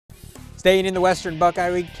Staying in the Western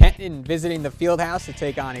Buckeye League, Kenton visiting the Fieldhouse to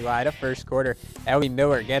take on Elida. First quarter, Ellie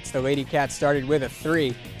Miller gets the Lady Cats started with a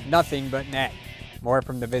 3, nothing but net. More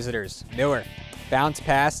from the visitors. Miller, bounce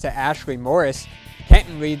pass to Ashley Morris.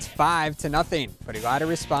 Kenton leads 5-0, but Elida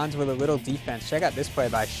responds with a little defense. Check out this play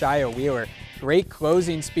by Shia Wheeler. Great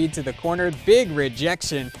closing speed to the corner, big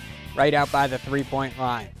rejection right out by the 3-point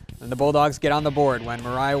line. And the Bulldogs get on the board when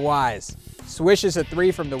Mariah Wise swishes a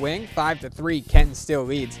 3 from the wing. 5-3, Kenton still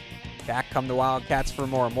leads. Back come the Wildcats for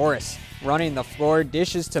more. Morris running the floor,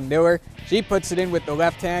 dishes to Miller. She puts it in with the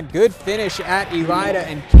left hand. Good finish at Elida,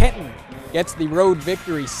 and Kenton gets the road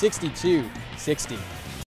victory, 62-60.